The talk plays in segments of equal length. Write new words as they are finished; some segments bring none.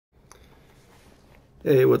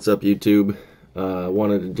Hey, what's up YouTube? I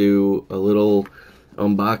wanted to do a little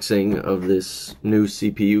unboxing of this new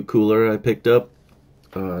CPU cooler I picked up.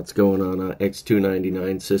 It's going on a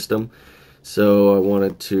X299 system, so I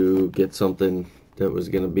wanted to get something that was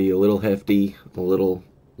going to be a little hefty, a little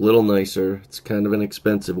nicer. It's kind of an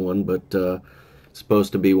expensive one, but it's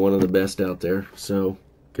supposed to be one of the best out there, so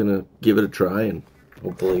gonna give it a try and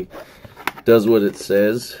hopefully it does what it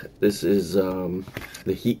says. This is the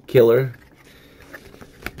Heatkiller,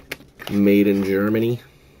 made in Germany.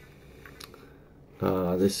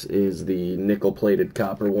 This is the nickel-plated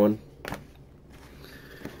copper one,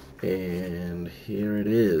 and here it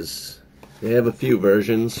is. They have a few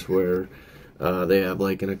versions where they have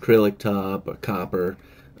like an acrylic top, a copper.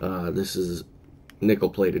 This is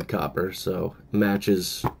nickel-plated copper, so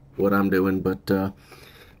matches what I'm doing, but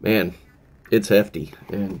man, it's hefty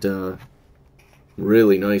and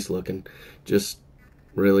really nice looking. Just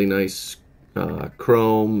really nice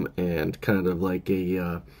chrome and kind of like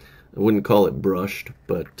a I wouldn't call it brushed,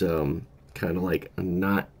 but kind of like a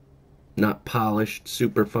not polished,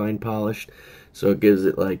 super fine polished, so it gives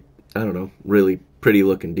it, like, I don't know, really pretty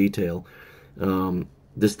looking detail.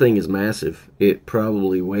 This thing is massive. It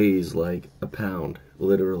probably weighs like a pound,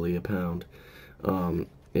 literally a pound.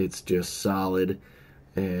 It's just solid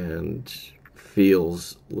and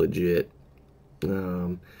feels legit.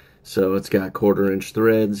 So it's got 1/4-inch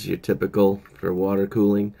threads, your typical for water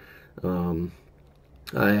cooling.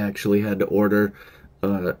 I actually had to order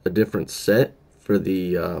a different set for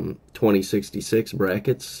the 2066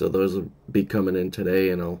 brackets, so those will be coming in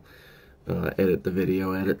today, and I'll edit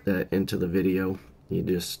that into the video. You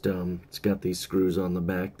just it's got these screws on the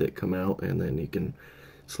back that come out, and then you can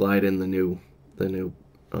slide in the new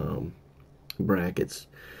brackets.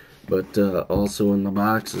 But also in the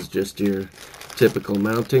box is just your typical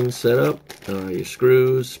mounting setup, your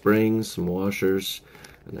screws, springs, some washers,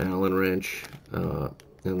 an Allen wrench, and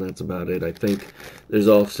that's about it. I think there's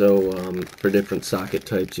also, for different socket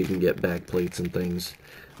types, you can get back plates and things,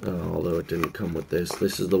 although it didn't come with this.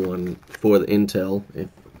 This is the one for the Intel,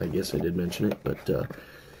 I guess I did mention it, but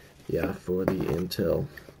yeah, for the Intel.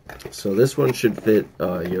 So this one should fit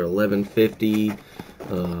your 1150,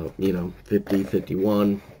 50,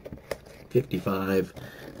 51, 55,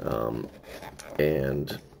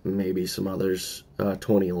 and maybe some others,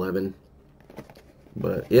 2011.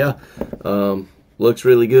 But yeah, looks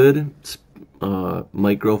really good. It's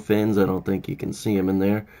micro fins. I don't think you can see them in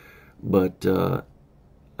there, but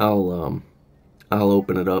I'll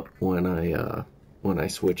open it up when I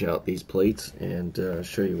switch out these plates and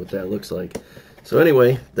show you what that looks like. So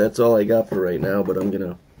anyway, that's all I got for right now, but I'm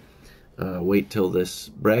gonna wait till this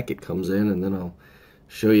bracket comes in, and then I'll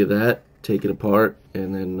show you that, take it apart,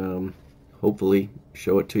 and then hopefully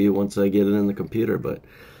show it to you once I get it in the computer. But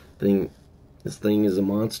this thing is a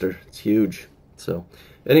monster. It's huge. So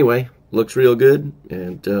anyway, looks real good,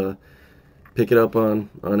 and pick it up on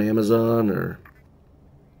Amazon or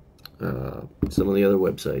some of the other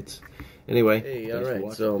websites. Anyway, hey,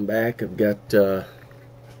 alright, so I'm back. I've got the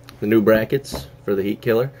new brackets for the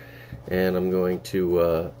Heatkiller, and I'm going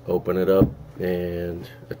to open it up and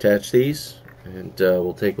attach these, and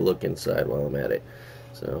we'll take a look inside while I'm at it.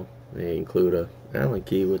 So they include a Allen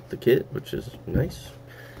key with the kit, which is nice.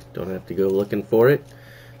 Don't have to go looking for it.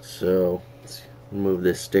 So let's remove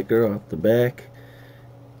this sticker off the back.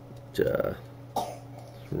 It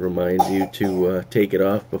reminds you to take it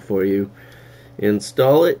off before you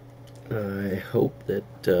install it. I hope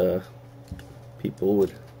that people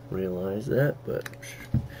would realize that, but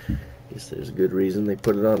I guess there's a good reason they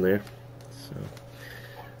put it on there. So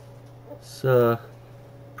it's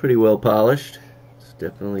pretty well polished. It's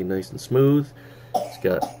definitely nice and smooth. It's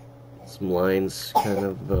got some lines kind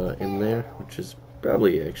of in there, which is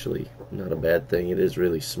probably actually not a bad thing. It is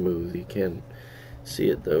really smooth. You can see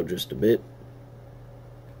it though just a bit.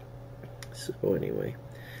 So anyway,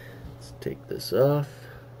 let's take this off.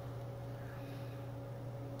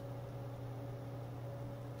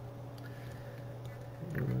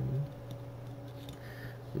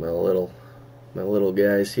 My little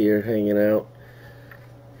guy's here hanging out,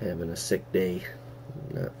 having a sick day.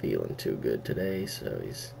 Not feeling too good today, so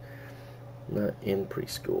he's not in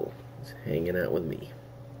preschool. He's hanging out with me,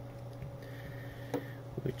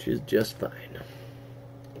 which is just fine.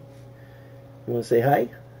 You want to say hi?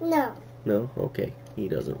 No. No? Okay. He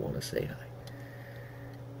doesn't want to say hi.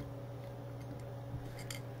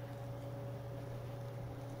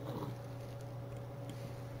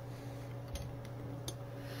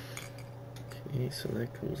 Okay, so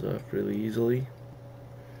that comes off really easily.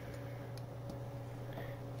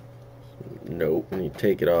 Note when you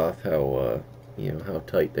take it off how how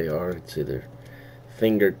tight they are. It's either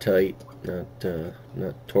finger tight,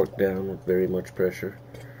 not torqued down with very much pressure.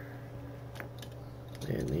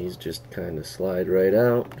 And these just kind of slide right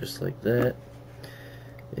out, just like that.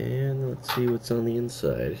 And let's see what's on the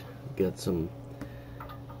inside. Got some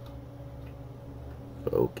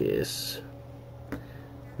focus.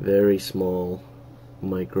 Very small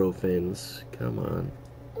micro fins. Come on.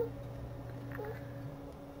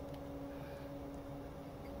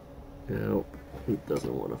 No, it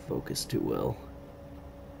doesn't want to focus too well.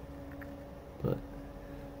 But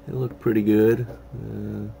they look pretty good.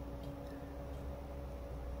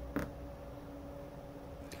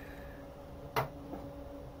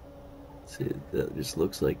 See, that just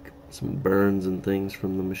looks like some burns and things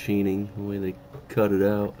from the machining, the way they cut it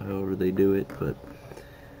out, however they do it, but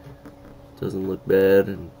it doesn't look bad.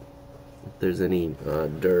 And if there's any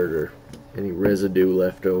dirt or any residue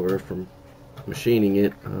left over from machining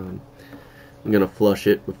it, I'm gonna flush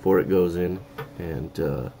it before it goes in, and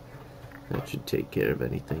that should take care of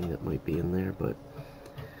anything that might be in there. But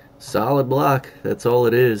solid block, that's all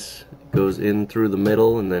it is. It goes in through the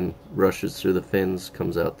middle and then rushes through the fins,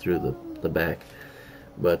 comes out through the back.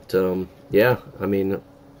 But yeah, I mean,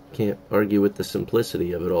 can't argue with the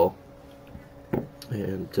simplicity of it all.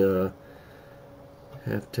 And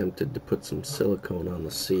half tempted to put some silicone on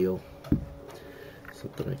the seal,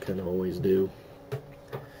 something I kind of always do.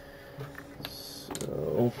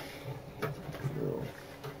 So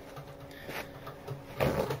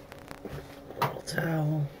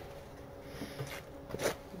towel,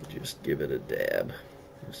 just give it a dab,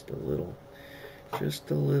 just a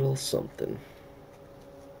little something.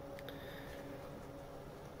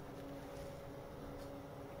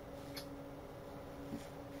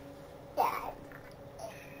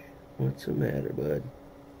 What's the matter, bud?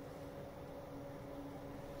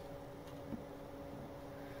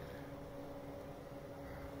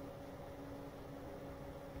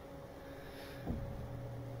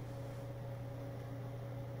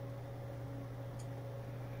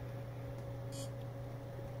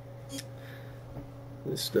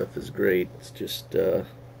 This stuff is great. It's just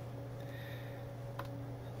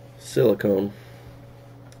silicone.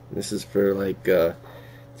 This is for like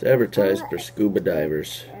it's advertised for scuba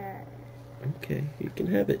divers. Okay, you can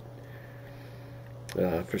have it.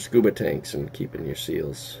 For scuba tanks and keeping your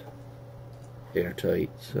seals airtight.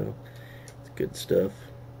 So it's good stuff,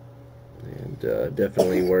 and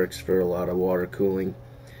definitely works for a lot of water cooling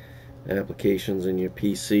applications in your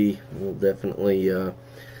PC. It'll definitely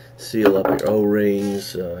seal up your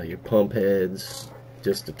O-rings, your pump heads.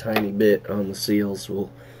 Just a tiny bit on the seals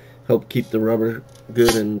will help keep the rubber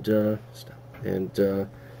good and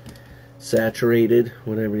saturated,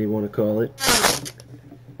 whatever you want to call it.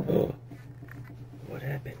 Oh, what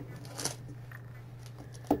happened?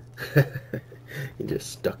 You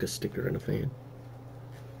just stuck a sticker in a fan.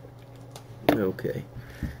 Okay,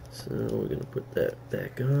 so we're gonna put that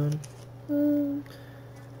back on.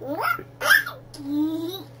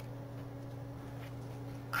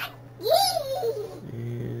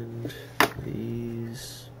 And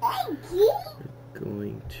these are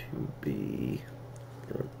going to be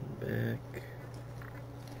front and back,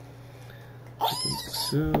 like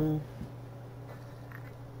so, and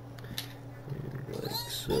like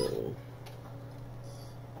so.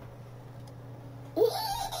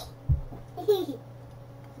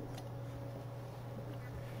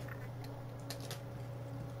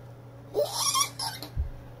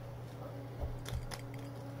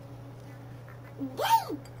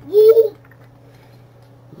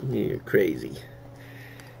 You're crazy.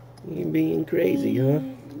 You're being crazy, huh?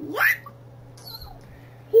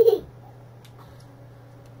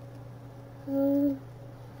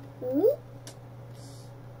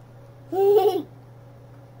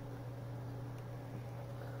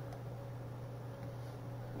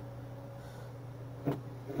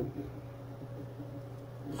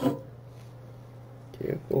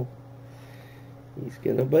 Careful. He's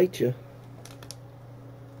gonna bite you.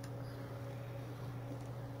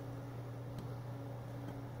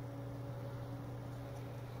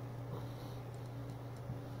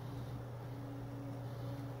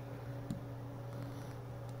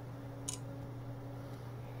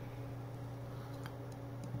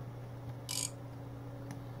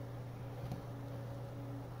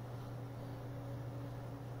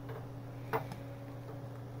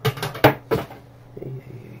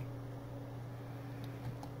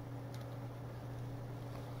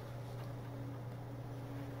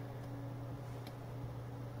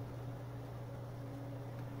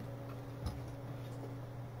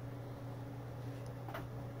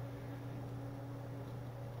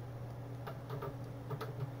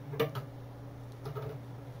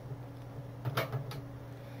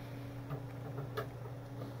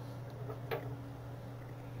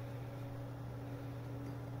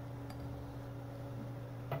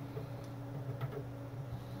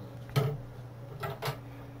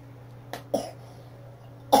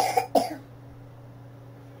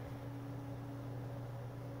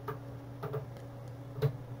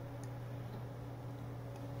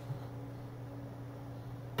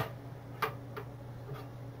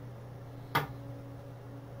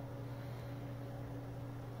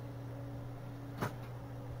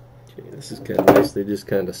 Okay, this is kind of nice. They just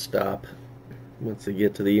kind of stop once they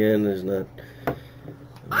get to the end. There's not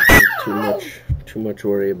too much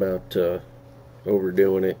worry about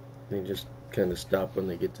overdoing it. They just kind of stop when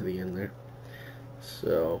they get to the end there.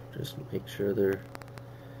 So just make sure they're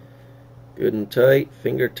good and tight,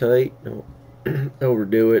 finger tight. Don't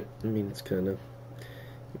overdo it. I mean, it's kind of,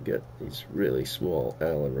 you've got these really small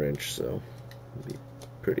Allen wrench, so it'd be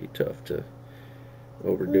pretty tough to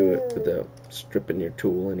overdo it without stripping your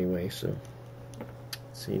tool anyway. So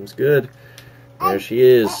seems good. There she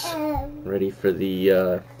is, ready for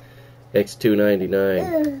the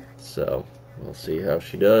X299. So we'll see how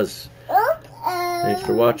she does. Thanks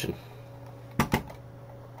for watching.